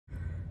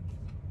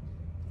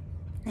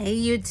Hey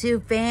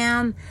YouTube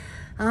fam.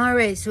 All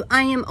right, so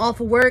I am off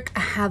of work.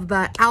 I have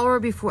about an hour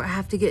before I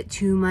have to get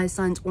to my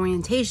son's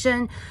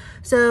orientation.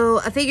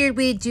 So I figured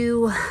we'd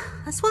do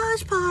a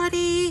swatch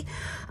party.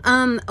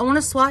 I want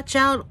to swatch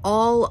out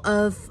all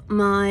of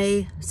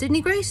my Sydney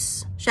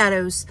Grace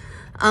shadows.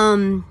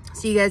 So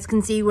you guys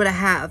can see what I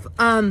have.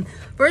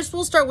 First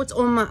we'll start what's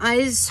on my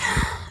eyes.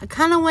 I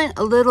kind of went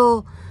a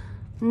little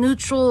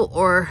neutral,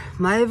 or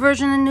my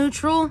version of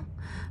neutral,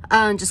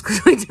 just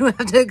because we do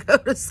have to go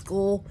to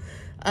school.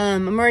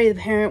 I'm already a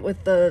parent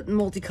with the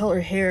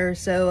multicolored hair,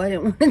 so I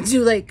didn't want to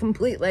do like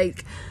complete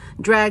like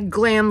drag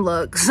glam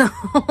look.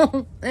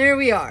 So there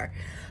we are.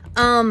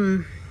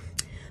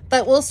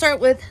 But we'll start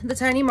with the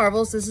Tiny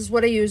Marbles. This is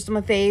what I used on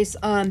my face.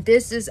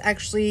 This is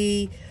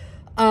actually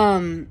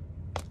a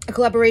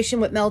collaboration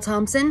with Mel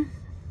Thompson.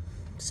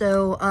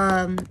 So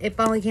it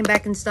finally came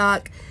back in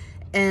stock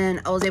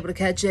and I was able to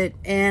catch it,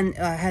 and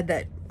I had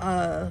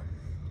that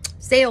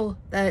sale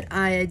that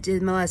I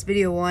did my last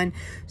video on,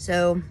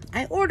 so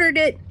I ordered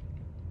it.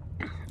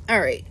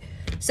 All right,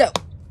 so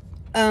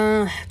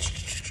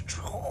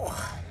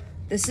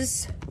this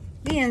is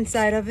the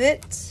inside of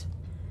it.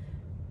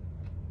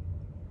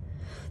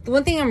 The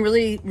one thing I'm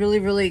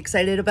really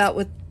excited about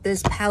with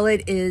this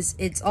palette is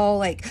it's all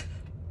like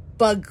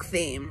bug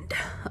themed.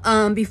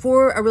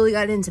 Before I really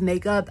got into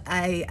makeup,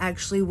 I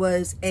actually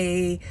was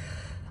a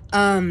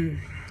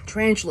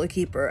tarantula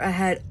keeper. I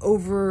had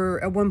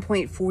over at one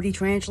point 40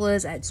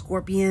 tarantulas. I had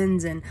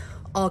scorpions and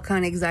all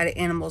kind of exotic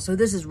animals, so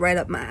this is right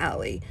up my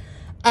alley.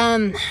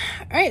 All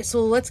right,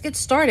 so let's get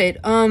started.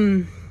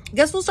 I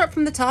guess we'll start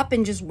from the top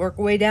and just work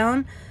our way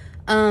down.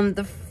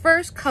 The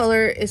first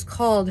color is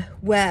called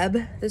Web.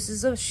 This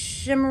is a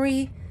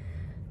shimmery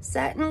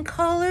satin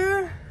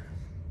color.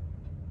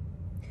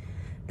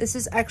 This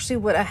is actually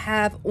what I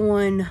have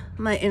on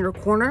my inner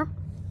corner.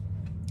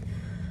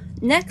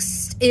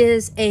 Next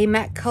is a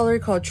matte color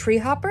called Tree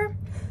Hopper.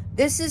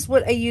 This is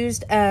what I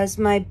used as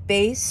my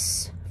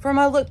base for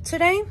my look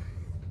today.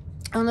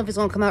 I don't know if it's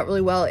gonna come out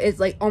really well. It's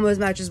like almost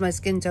matches my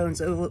skin tone,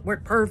 so it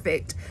worked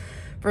perfect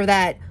for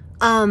that.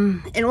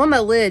 And on my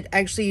lid, I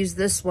actually used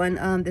this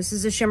one. This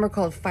is a shimmer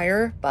called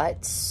Fire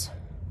Butts.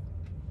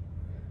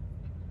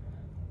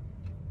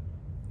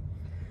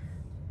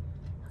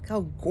 Look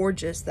how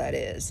gorgeous that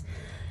is.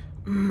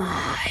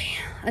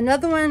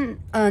 Another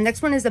one,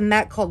 next one is a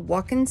matte called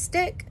Walking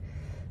Stick.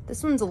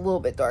 This one's a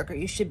little bit darker.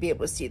 You should be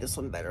able to see this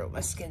one better with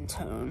my skin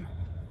tone.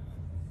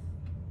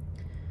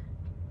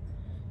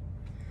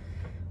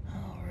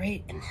 All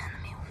right, and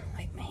let me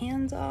wipe my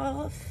hands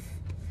off.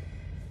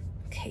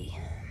 Okay.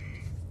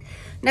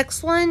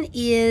 Next one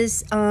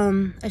is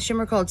a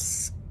shimmer called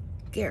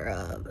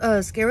Scarab.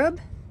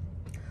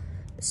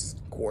 This is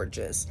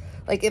gorgeous.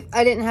 Like, if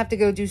I didn't have to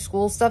go do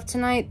school stuff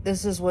tonight,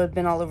 this is what would have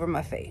been all over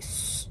my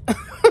face.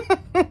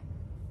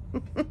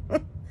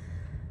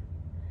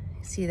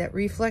 See that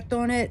reflect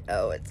on it?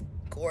 Oh, it's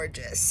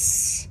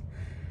gorgeous.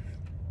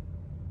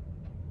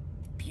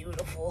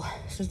 Beautiful.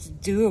 So it's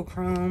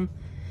duochrome.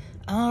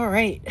 All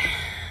right.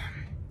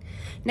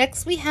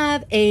 Next we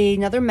have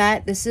another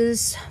matte. This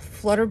is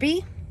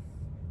Flutterby.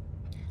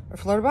 Or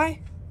Flutterby.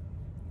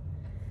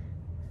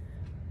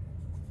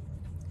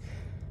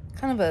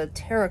 Kind of a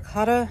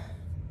terracotta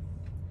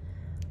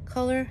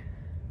color.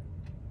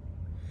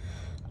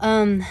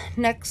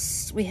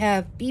 Next we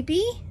have BB.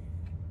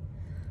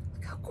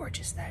 Look how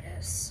gorgeous that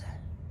is.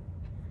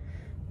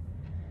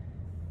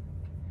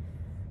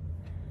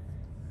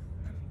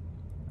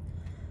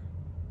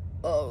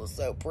 Oh,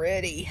 so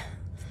pretty.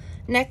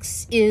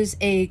 Next is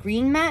a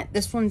green matte.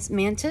 This one's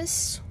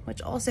Mantis,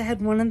 which also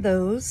had one of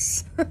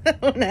those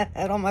when I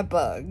had all my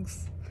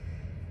bugs.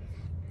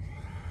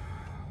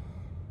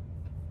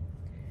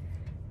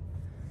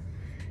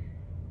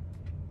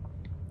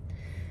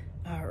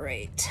 All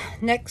right,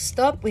 next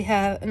up we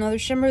have another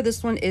shimmer.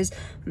 This one is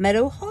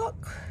Meadowhawk.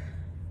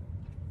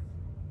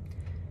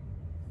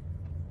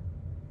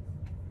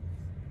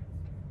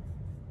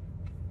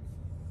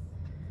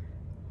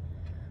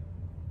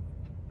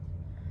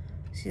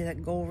 See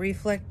that gold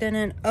reflect in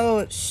it? Oh,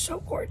 it's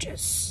so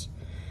gorgeous.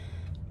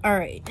 All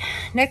right,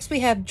 next we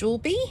have Jewel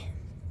Bee.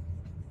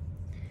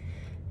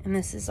 And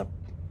this is a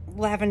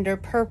lavender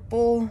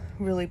purple,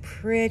 really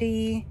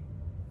pretty.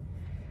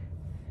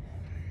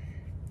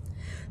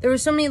 There were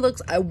so many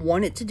looks I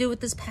wanted to do with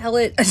this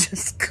palette, I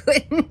just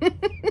couldn't.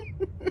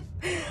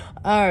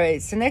 All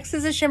right, so next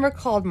is a shimmer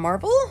called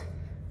Marble.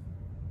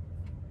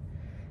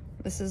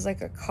 This is like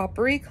a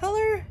coppery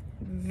color,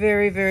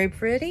 very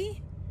pretty.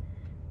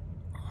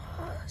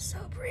 So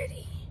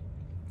pretty.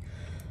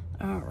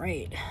 All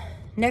right,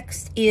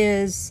 next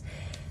is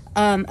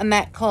a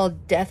matte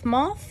called Death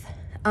Moth.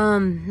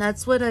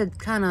 That's what I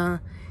kind of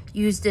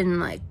used in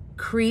like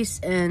crease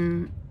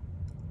and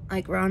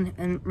like around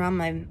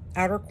my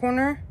outer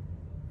corner.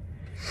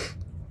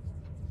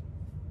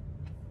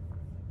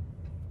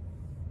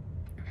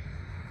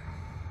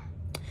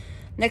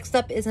 Next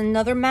up is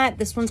another matte.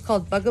 This one's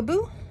called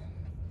Bugaboo.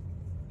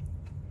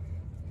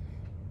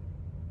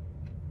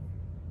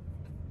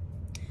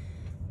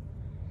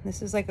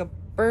 This is like a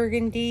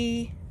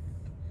burgundy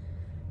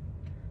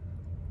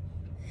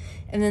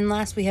And then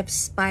last we have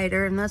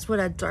Spider, and that's what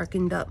I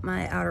darkened up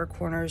my outer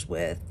corners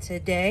with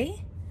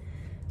today.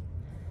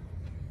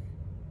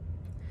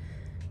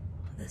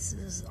 This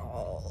is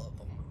all of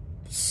them.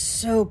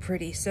 So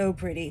pretty, so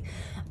pretty.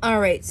 All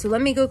right, so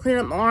let me go clean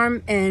up my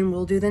arm and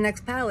we'll do the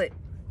next palette.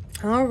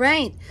 All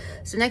right,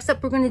 so next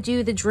up we're gonna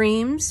do the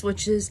Dreams,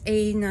 which is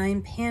a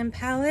 9-pan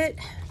palette.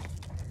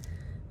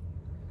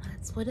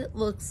 That's what it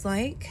looks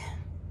like.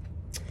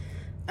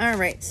 All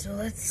right, so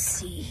let's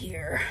see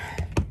here.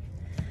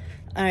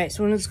 All right,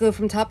 so let's go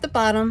from top to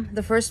bottom.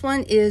 The first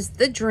one is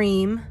the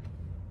Dream.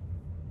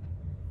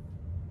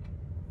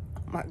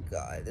 Oh my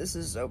God, this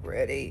is so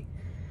pretty.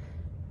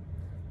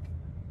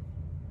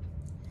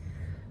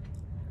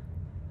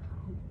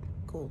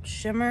 Gold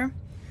shimmer.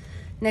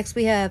 Next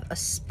we have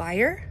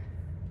Aspire.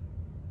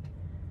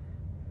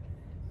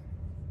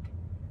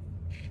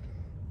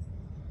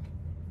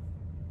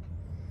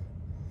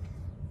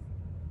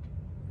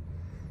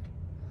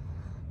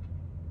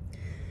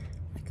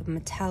 Like a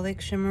metallic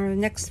shimmer.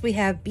 Next we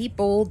have Be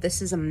Bold. This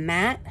is a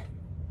matte.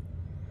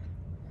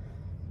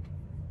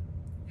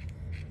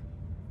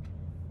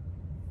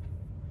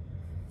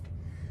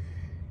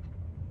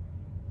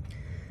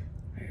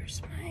 Where's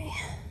my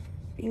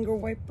finger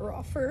wiper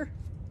offer?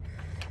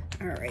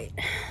 All right.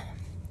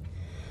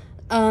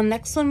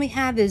 Next one we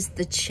have is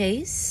the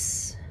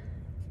Chase.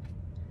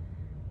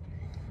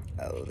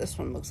 Oh, this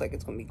one looks like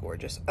it's gonna be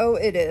gorgeous. Oh,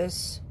 it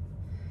is.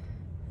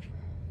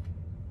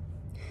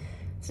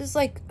 This is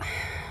like,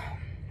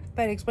 if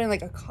I'd explain,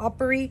 like a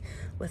coppery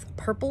with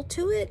purple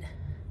to it.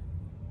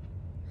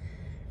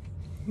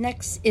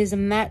 Next is a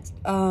matte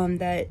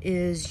that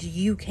is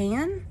You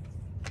Can.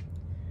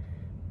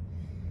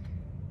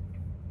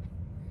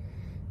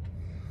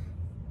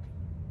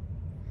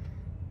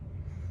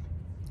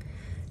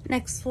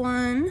 Next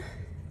one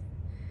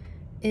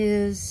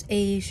is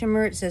a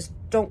shimmer. It says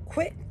Don't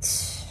Quit.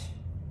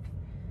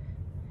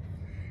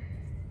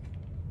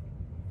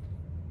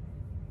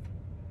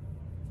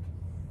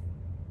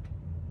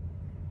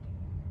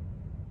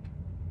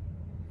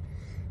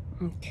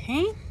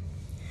 Okay.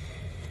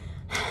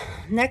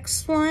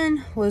 Next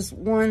one was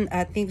one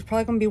I think is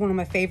probably gonna be one of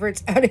my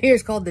favorites out of here.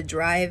 It's called The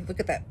Drive.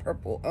 Look at that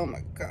purple. Oh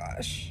my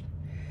gosh.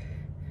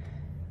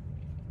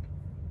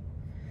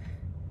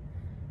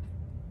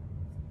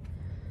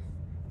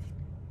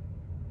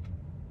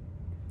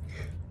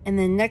 And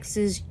then next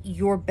is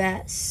Your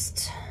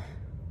Best.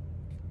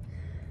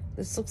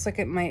 This looks like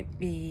it might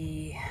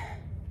be,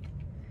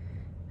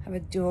 have a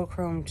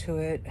duochrome to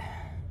it.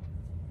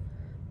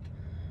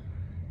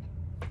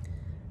 Of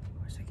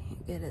course I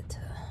can't get it to,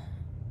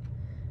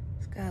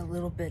 it's got a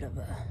little bit of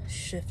a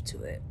shift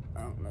to it. I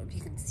don't know if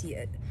you can see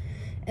it.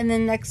 And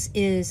then next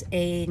is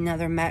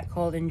another matte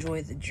called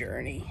Enjoy the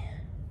Journey.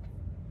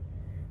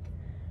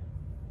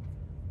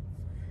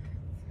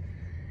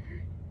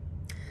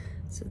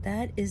 So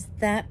that is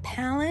that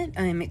palette.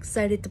 I'm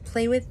excited to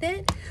play with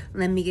it.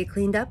 Let me get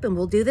cleaned up and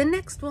we'll do the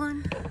next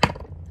one.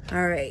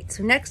 All right,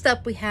 so next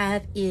up we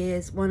have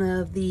is one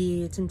of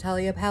the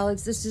Tintalia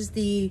palettes. This is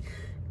the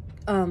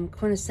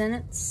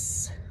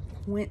Quintessence.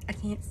 I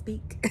can't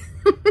speak.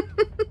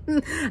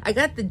 I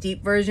got the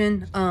deep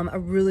version. I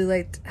really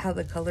liked how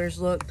the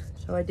colors looked,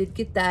 so I did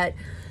get that.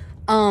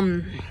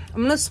 I'm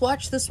gonna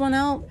swatch this one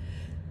out,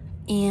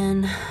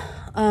 and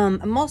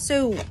I'm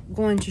also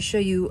going to show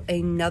you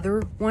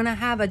another one I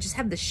have. I just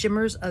have the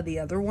shimmers of the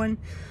other one,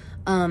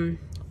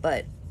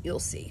 but you'll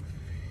see.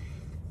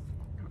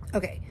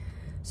 Okay,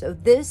 so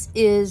this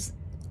is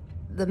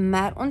the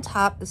matte on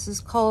top. This is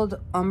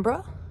called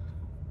Umbra.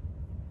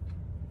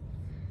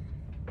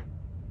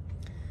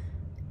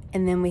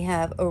 And then we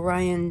have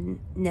Orion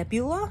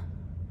Nebula.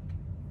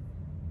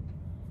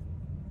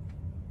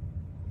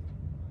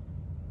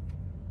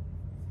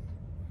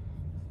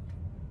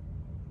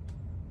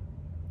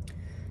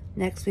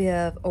 Next we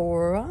have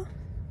Aurora.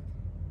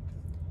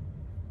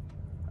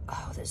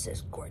 Oh, this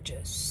is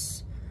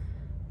gorgeous.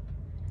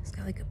 It's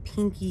got like a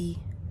pinky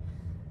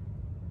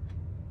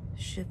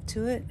shift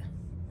to it.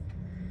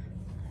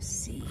 Let's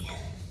see.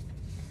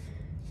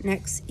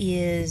 Next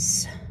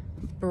is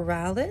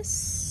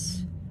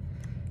Borealis.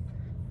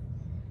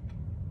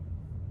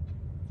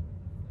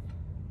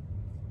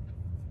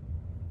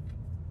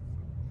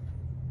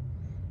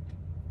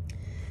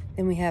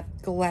 Then we have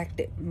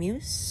Galactic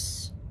Muse.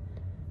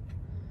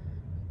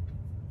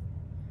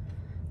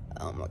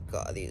 Oh my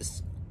God,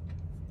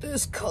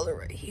 this color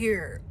right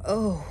here.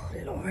 Oh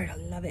Lord, I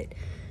love it.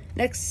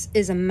 Next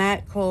is a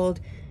matte called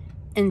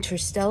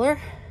Interstellar.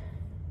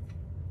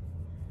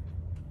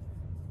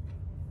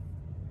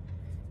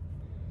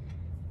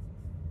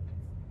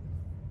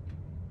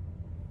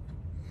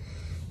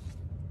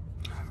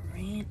 All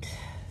right.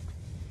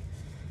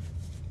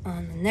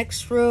 On the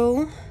next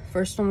row,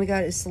 first one we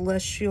got is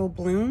Celestial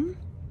Bloom.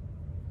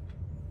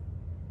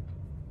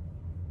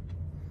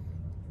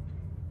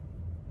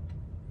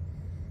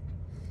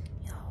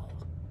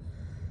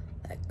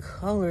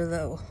 Color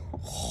though.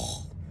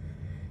 Oh.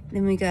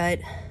 Then we got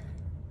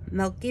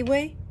Milky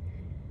Way.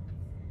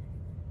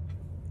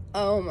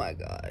 Oh my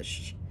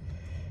gosh.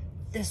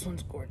 This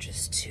one's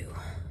gorgeous too.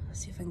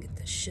 Let's see if I can get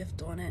the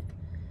shift on it.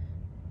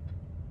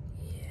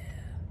 Yeah.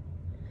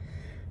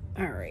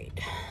 All right.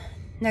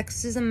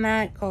 Next is a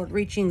matte called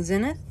Reaching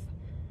Zenith.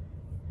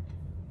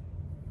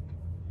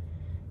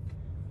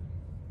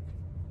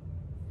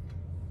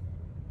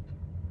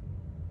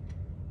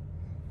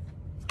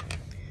 All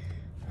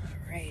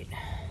right.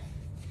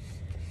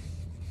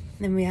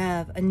 Then we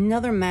have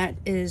another matte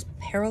is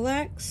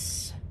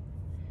Parallax.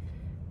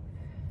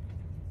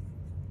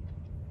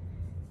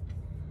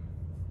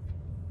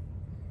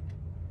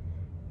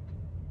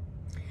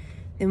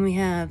 Then we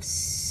have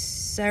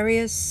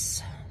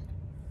Sirius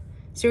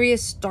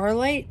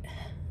Starlight.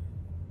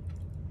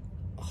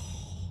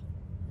 Oh,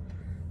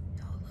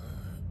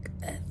 look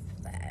at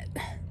that.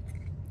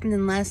 And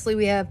then lastly,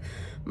 we have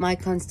My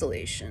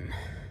Constellation.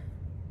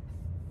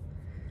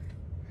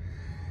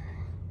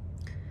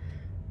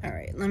 All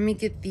right, let me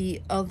get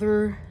the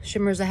other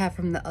shimmers I have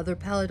from the other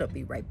palette. I'll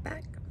be right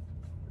back.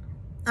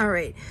 All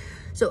right,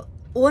 so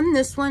on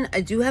this one, I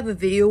do have a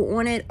video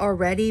on it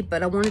already,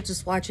 but I wanted to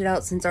swatch it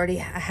out since I already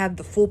have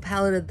the full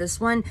palette of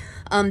this one.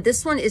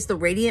 This one is the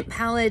Radiant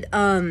palette.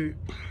 I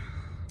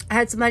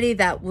had somebody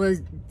that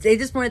they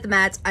just wanted the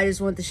mattes. I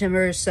just want the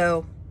shimmers,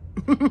 so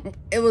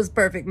it was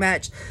perfect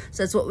match.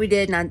 So that's what we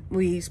did, and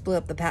we split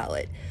up the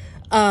palette.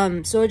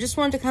 So I just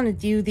wanted to kind of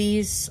do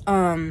these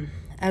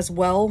as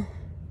well,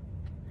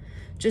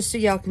 just so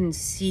y'all can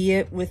see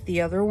it with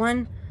the other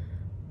one.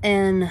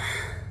 And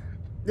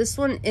this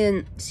one,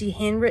 she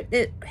handwrote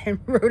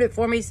it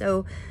for me.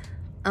 So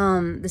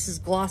this is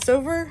Gloss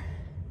Over.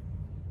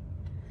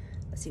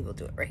 Let's see, we'll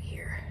do it right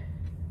here.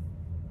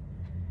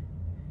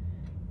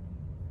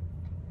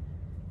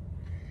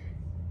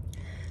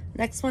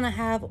 Next one I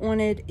have on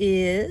it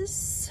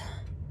is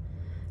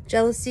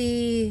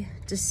Jealousy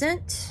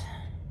Descent.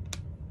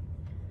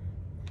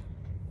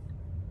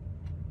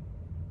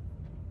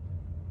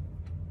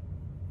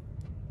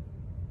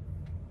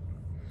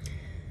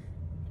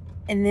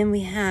 And then we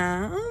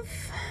have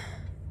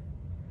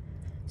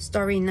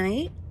Starry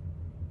Night.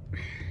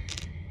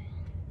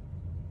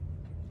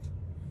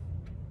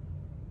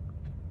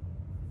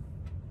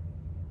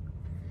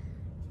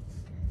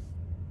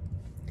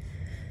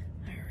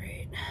 All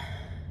right.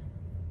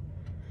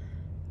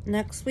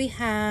 Next we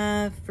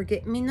have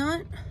Forget Me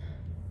Not.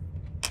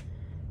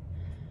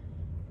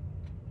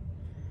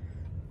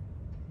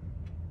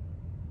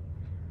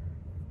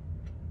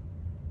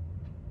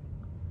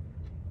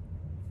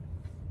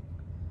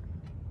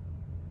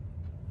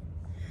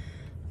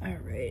 All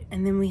right,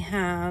 and then we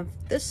have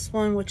this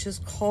one, which is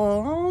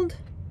called,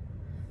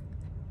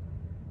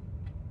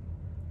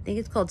 I think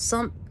it's called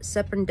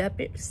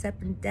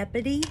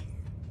Serendipity.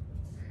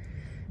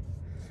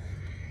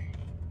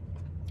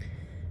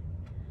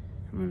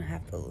 I'm gonna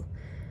have to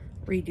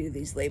redo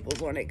these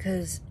labels on it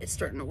because it's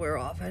starting to wear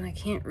off and I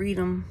can't read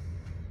them.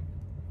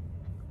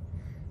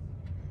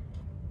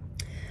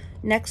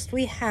 Next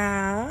we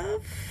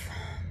have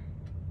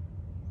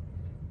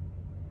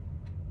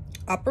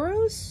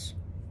Operos.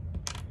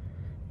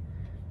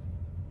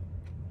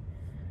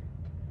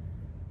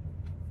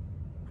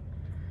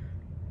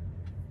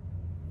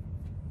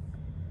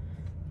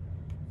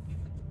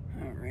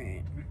 All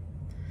right.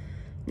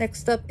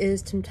 Next up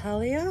is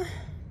Temptalia.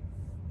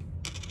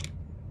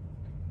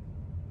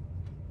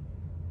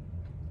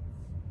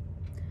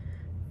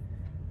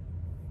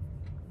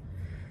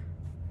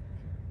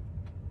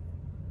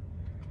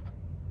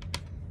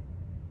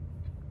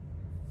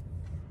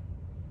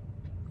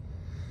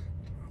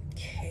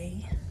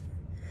 Okay.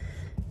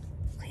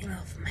 Clean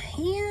off my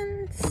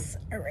hands.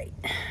 All right.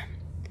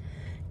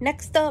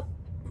 Next up,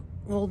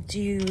 we'll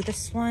do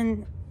this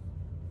one.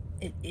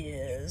 It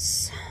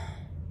is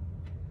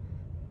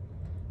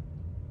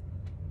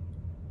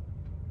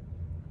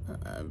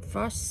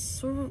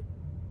Phosphorin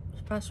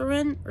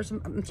or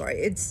something. I'm sorry,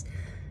 it's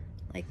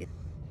like it.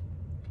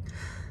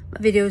 My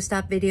video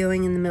stopped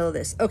videoing in the middle of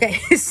this. Okay,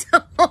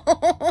 so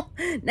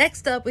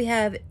next up we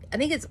have, I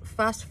think it's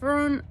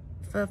Phosphorin.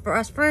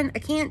 I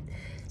can't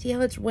see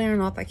how it's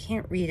wearing off. I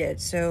can't read it,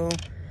 so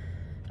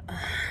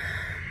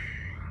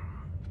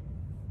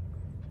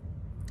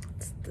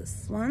it's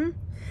this one.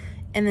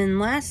 And then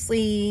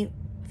lastly,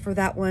 for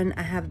that one,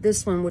 I have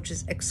this one, which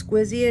is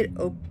Exquisite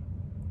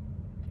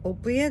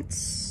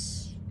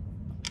Obliance,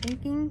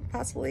 thinking,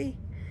 possibly.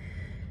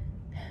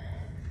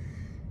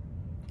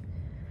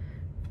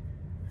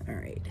 All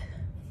right.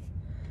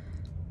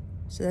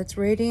 So that's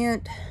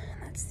Radiant,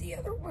 and that's the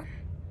other one.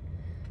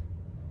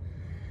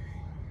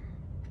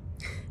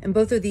 And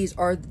both of these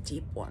are the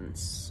deep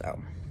ones,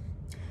 so.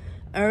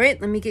 All right,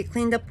 let me get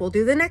cleaned up. We'll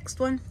do the next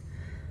one.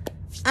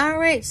 All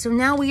right, so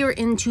now we are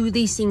into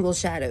the single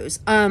shadows.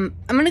 I'm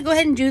gonna go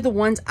ahead and do the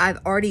ones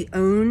I've already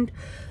owned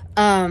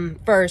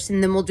first,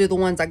 and then we'll do the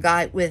ones I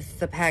got with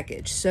the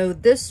package. So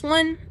this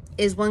one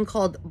is one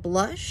called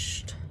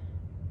Blushed.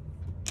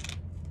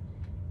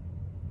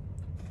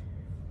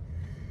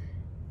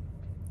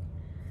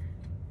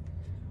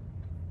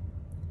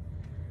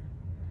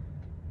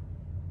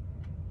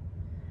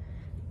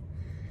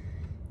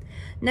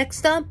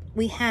 Next up,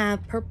 we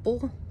have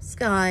Purple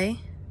Sky.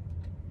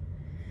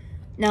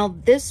 Now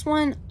this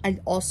one I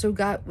also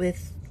got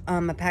with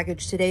a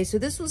package today. So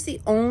this was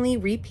the only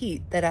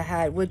repeat that I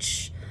had,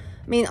 which,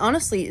 I mean,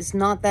 honestly, is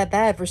not that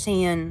bad for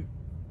saying,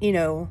 you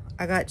know,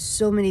 I got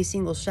so many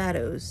single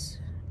shadows.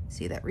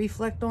 See that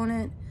reflect on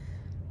it?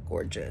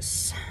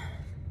 Gorgeous.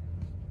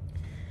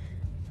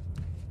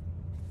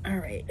 All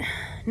right,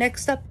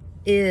 next up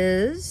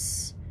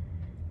is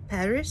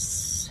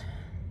Paris.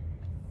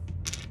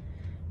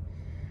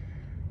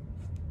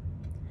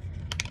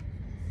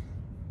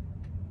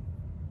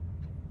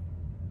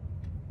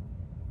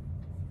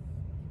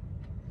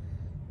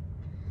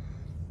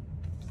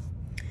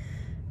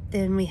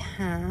 Then we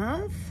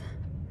have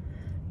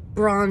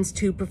Bronze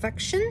to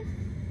Perfection.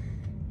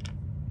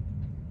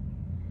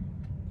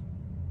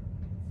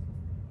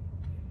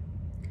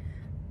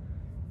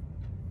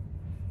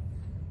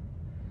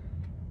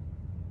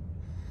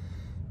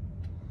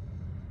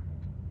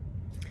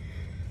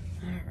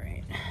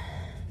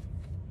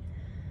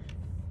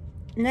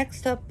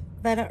 Next up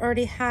that I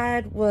already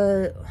had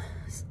was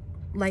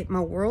Light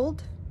My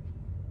World.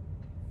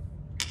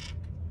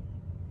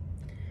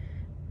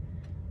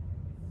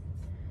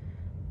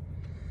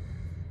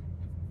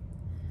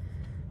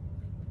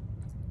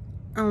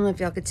 I don't know if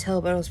y'all could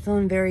tell, but I was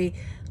feeling very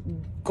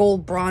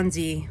gold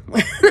bronzy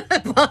when I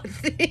bought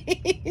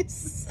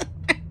these.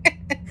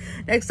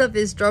 Next up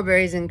is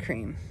Strawberries and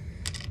Cream.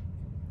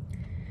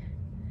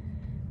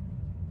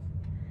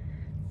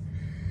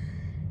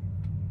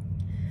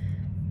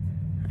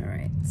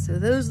 So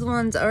those are the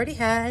ones I already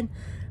had.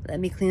 Let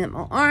me clean up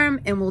my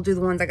arm and we'll do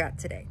the ones I got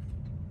today.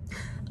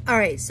 All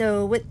right,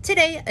 so with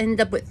today, I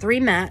ended up with 3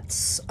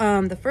 mattes.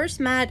 The first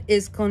matte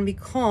is going to be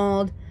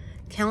called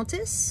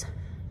Countess.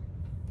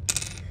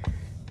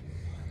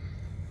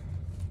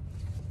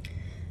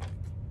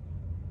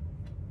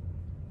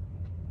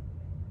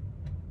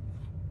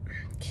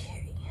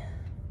 Okay.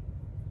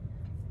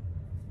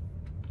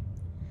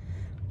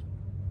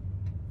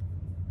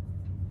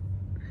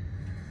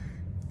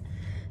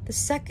 The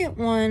second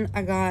one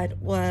I got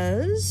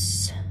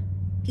was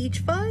Peach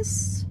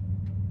Fuzz.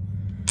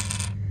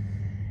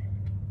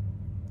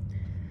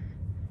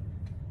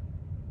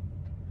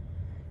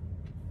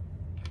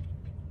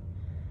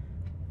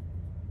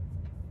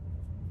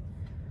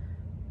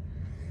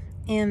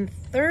 And the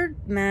third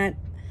matte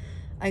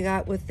I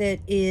got with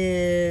it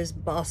is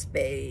Boss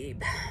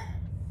Babe.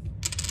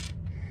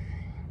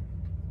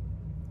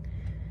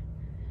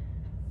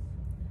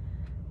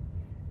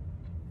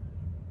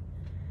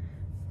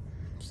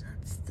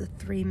 The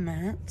 3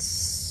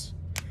 mattes.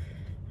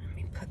 Let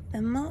me put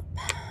them up.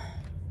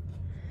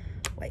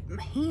 Wipe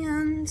my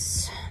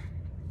hands.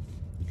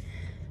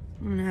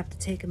 I'm gonna have to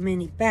take a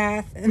mini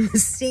bath in the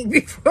sink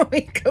before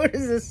we go to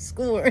the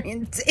school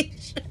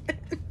orientation.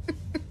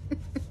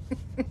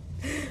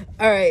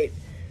 All right.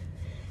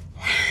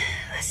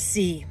 Let's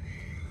see.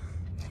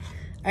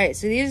 All right,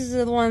 so these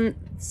are the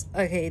ones.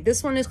 Okay,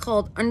 this one is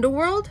called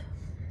Underworld.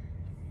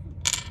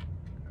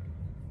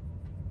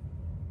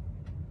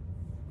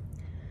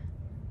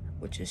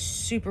 Which is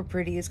super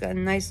pretty. It's got a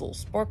nice little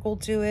sparkle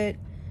to it.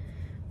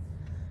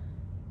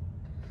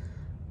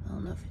 I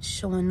don't know if it's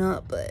showing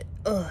up, but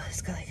oh,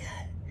 it's got like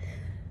a,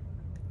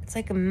 it's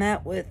like a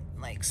matte with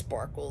like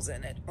sparkles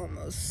in it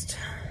almost.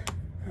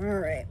 All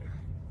right.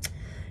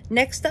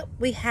 Next up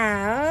we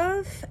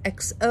have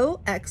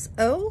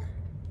XOXO.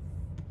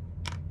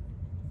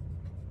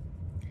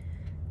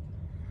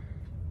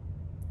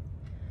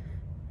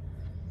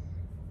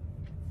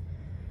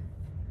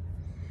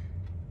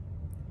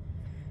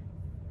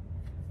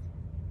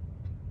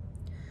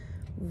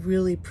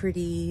 Really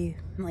pretty,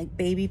 like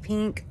baby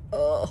pink.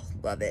 Oh,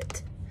 love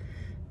it.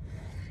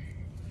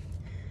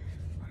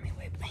 Let me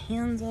wipe my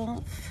hands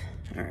off.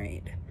 All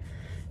right.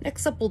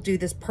 Next up, we'll do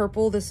this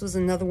purple. This was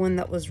another one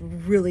that was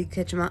really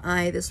catching my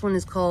eye. This one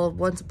is called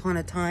Once Upon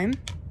a Time.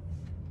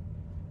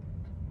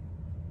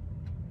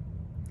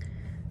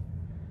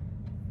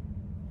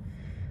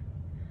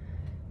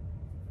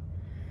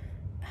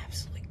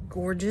 Absolutely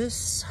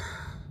gorgeous.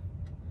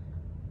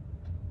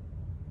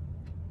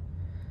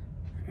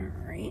 All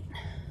right.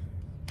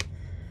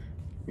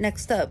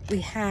 Next up,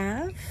 we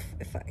have,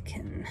 if I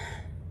can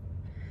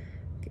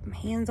get my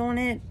hands on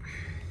it,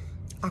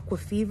 Aqua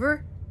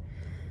Fever.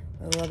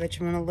 Oh, I bet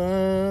you want to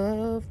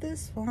love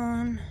this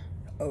one.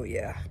 Oh,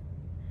 yeah.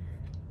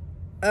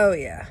 Oh,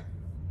 yeah.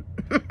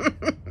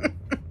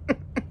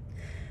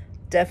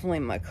 Definitely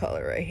my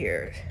color right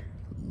here.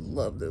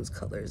 Love those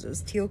colors,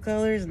 those teal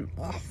colors. And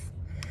oh. All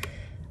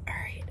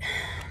right.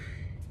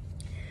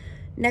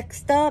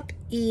 Next up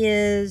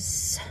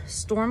is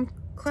Storm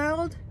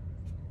Cloud.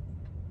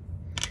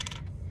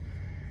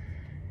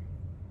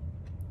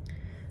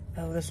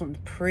 Oh, this one's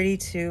pretty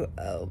too.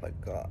 Oh my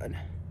God.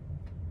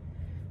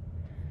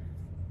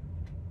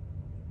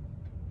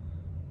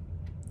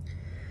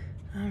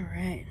 All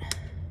right.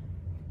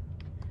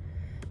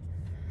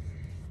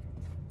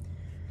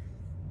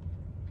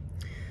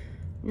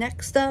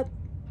 Next up,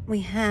 we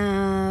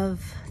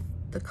have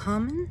the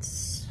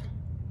Commons.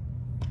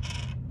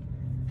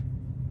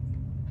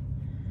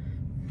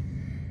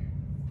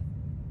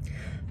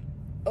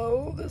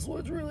 Oh, this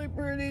one's really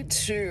pretty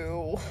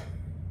too.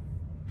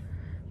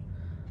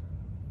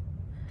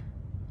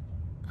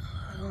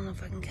 I don't know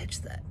if I can catch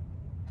that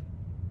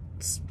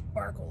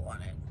sparkle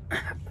on it,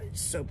 but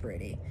it's so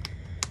pretty.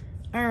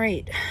 All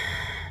right.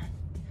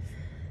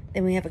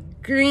 Then we have a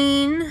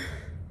green.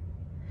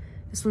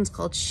 This one's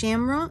called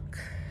Shamrock.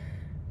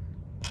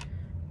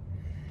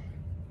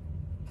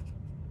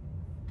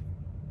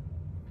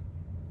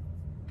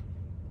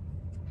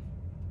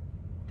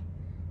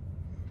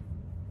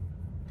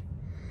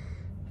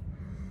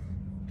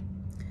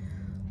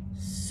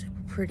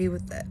 Super pretty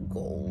with that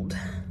gold.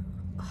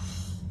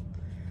 Oh.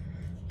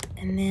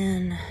 And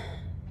then,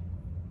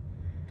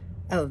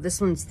 oh, this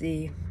one's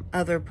the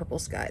other purple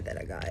sky that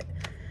I got.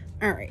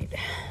 All right,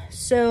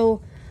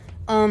 so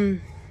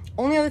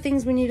only other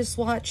things we need to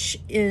swatch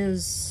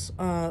is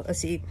let's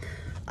see,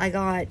 I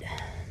got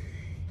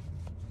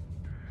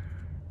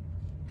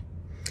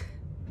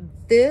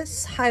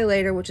this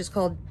highlighter, which is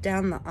called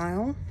Down the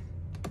Aisle.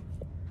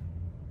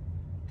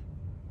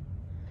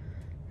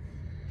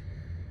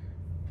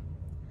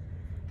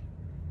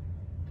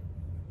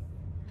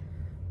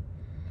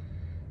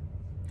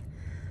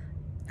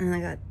 And I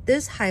got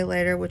this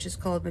highlighter, which is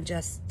called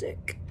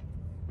Majestic.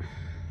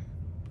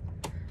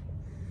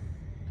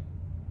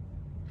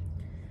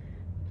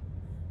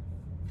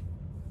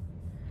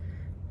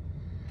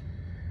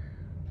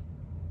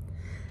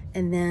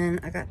 And then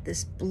I got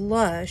this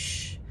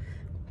blush,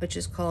 which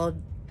is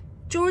called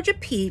Georgia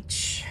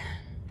Peach.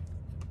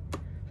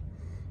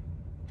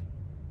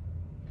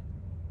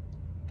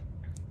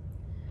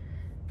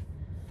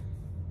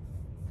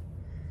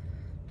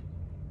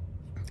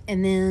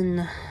 And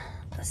then,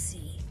 let's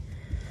see.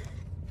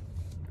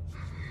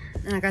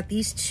 And I got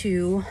these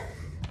two.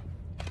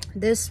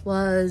 This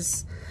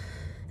was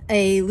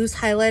a loose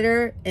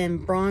highlighter in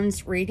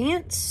Bronze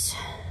Radiance.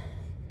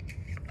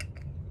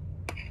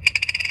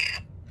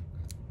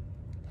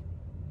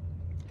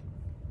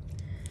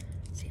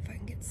 See if I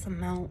can get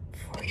some out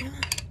for you.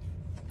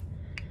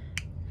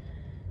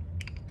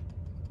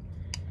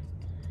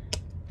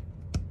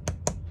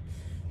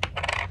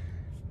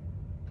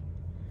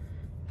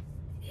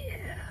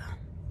 Yeah.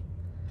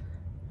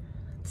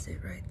 That's it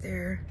right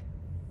there.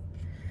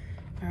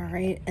 All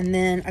right, and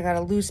then I got a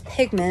loose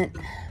pigment.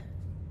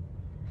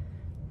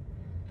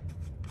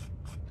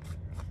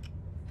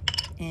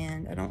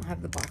 And I don't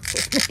have the box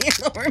with me. I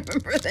don't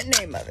remember the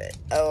name of it.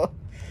 Oh.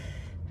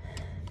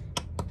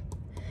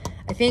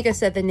 I think I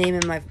said the name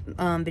in my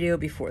video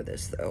before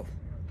this, though.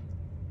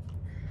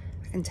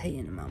 I can tell you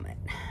in a moment.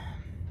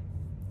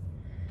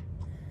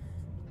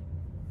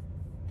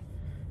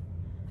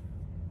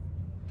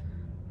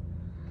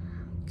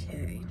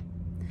 Okay.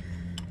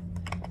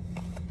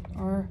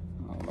 Or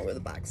I don't know where the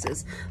box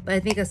is, but I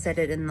think I said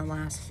it in the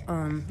last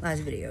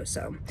video.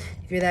 So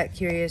if you're that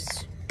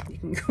curious, you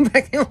can go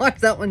back and watch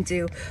that one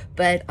too.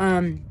 But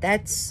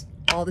that's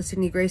all the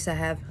Sydney Grace I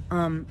have.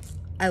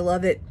 I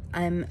love it.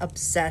 I'm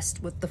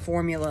obsessed with the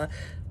formula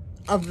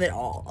of it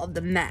all, of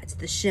the mattes,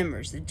 the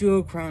shimmers, the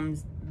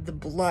duochromes, the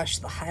blush,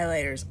 the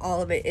highlighters,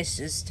 all of it. It's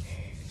just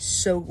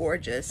so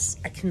gorgeous.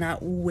 I cannot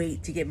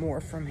wait to get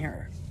more from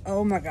her.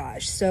 Oh my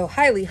gosh. So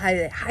highly,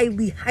 highly,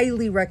 highly,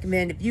 highly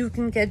recommend. If you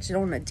can catch it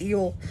on a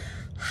deal,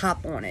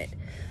 hop on it.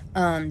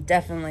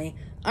 Definitely.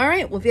 All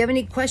right, well, if you have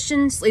any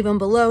questions, leave them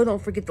below.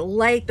 Don't forget to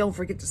like, don't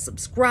forget to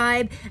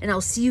subscribe, and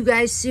I'll see you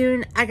guys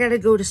soon. I gotta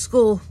go to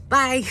school.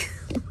 Bye.